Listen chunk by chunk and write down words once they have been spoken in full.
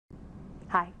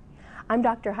Hi, I'm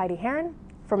Dr. Heidi Herron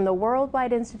from the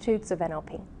Worldwide Institutes of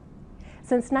NLP.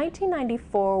 Since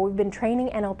 1994, we've been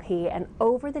training NLP, and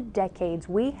over the decades,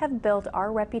 we have built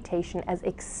our reputation as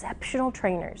exceptional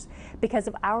trainers because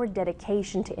of our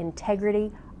dedication to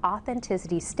integrity,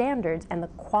 authenticity standards, and the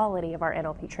quality of our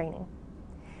NLP training.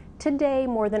 Today,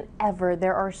 more than ever,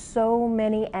 there are so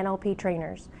many NLP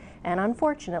trainers, and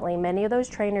unfortunately, many of those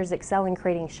trainers excel in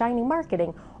creating shiny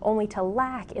marketing only to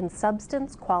lack in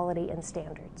substance, quality, and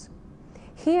standards.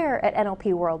 Here at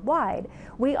NLP Worldwide,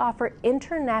 we offer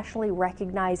internationally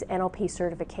recognized NLP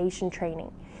certification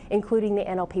training, including the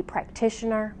NLP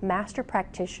Practitioner, Master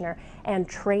Practitioner, and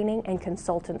Training and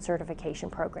Consultant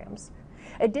certification programs.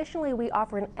 Additionally, we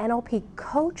offer an NLP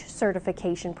Coach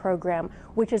certification program,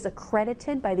 which is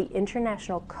accredited by the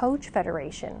International Coach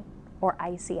Federation, or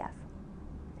ICF.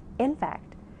 In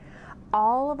fact,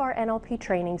 all of our NLP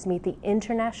trainings meet the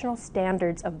international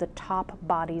standards of the top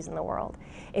bodies in the world,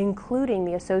 including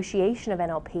the Association of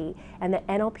NLP and the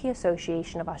NLP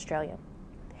Association of Australia.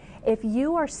 If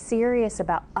you are serious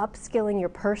about upskilling your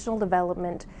personal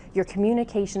development, your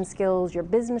communication skills, your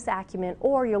business acumen,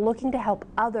 or you're looking to help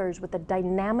others with the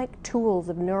dynamic tools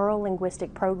of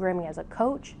neuro-linguistic programming as a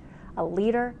coach, a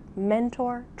leader,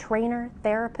 mentor, trainer,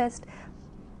 therapist,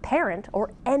 parent,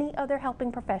 or any other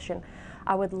helping profession,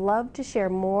 I would love to share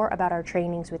more about our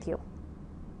trainings with you.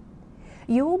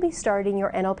 You will be starting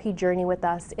your NLP journey with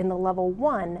us in the Level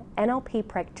 1 NLP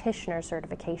Practitioner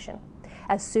certification.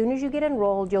 As soon as you get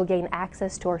enrolled, you'll gain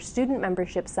access to our student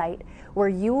membership site where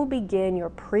you will begin your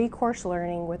pre-course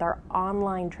learning with our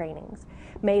online trainings,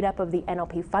 made up of the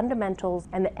NLP Fundamentals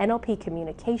and the NLP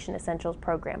Communication Essentials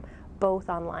program, both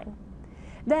online.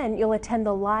 Then you'll attend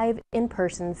the live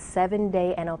in-person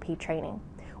 7-day NLP training.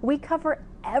 We cover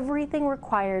everything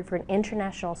required for an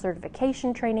international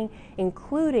certification training,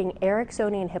 including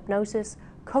Ericksonian hypnosis,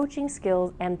 coaching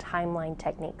skills, and timeline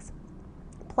techniques.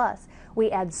 Plus, we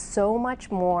add so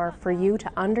much more for you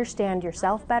to understand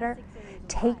yourself better,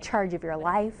 take charge of your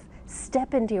life,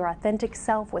 step into your authentic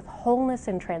self with wholeness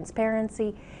and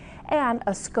transparency, and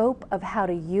a scope of how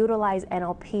to utilize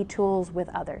NLP tools with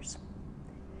others.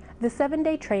 The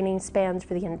 7-day training spans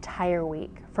for the entire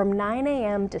week, from 9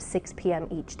 a.m. to 6 p.m.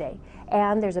 each day,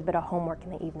 and there's a bit of homework in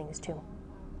the evenings too.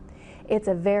 It's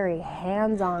a very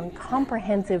hands-on,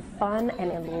 comprehensive, fun,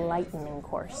 and enlightening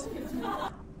course.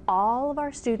 All of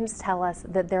our students tell us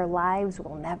that their lives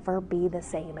will never be the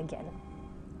same again.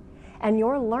 And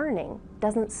your learning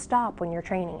doesn't stop when your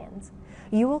training ends.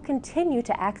 You will continue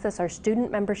to access our student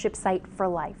membership site for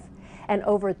life. And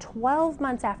over 12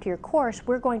 months after your course,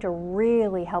 we're going to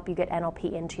really help you get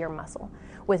NLP into your muscle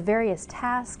with various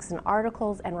tasks and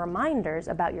articles and reminders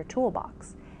about your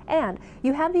toolbox. And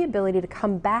you have the ability to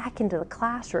come back into the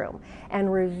classroom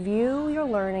and review your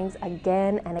learnings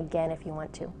again and again if you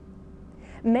want to.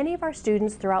 Many of our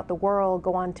students throughout the world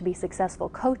go on to be successful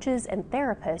coaches and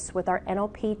therapists with our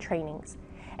NLP trainings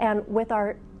and with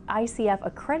our ICF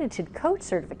accredited coach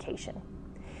certification.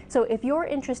 So if you're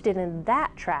interested in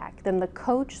that track, then the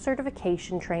coach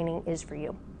certification training is for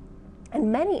you.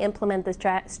 And many implement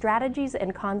the strategies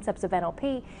and concepts of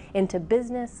NLP into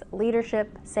business,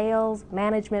 leadership, sales,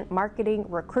 management, marketing,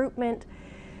 recruitment,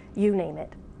 you name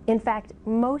it. In fact,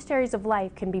 most areas of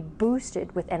life can be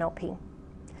boosted with NLP.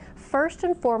 First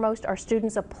and foremost, our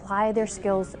students apply their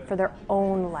skills for their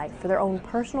own life, for their own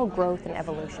personal growth and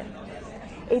evolution.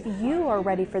 If you are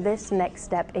ready for this next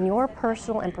step in your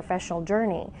personal and professional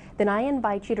journey, then I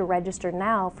invite you to register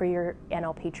now for your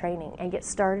NLP training and get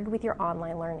started with your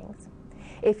online learnings.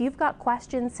 If you've got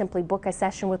questions, simply book a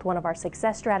session with one of our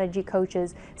success strategy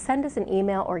coaches, send us an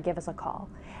email, or give us a call.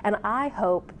 And I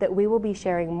hope that we will be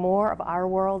sharing more of our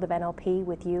world of NLP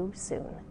with you soon.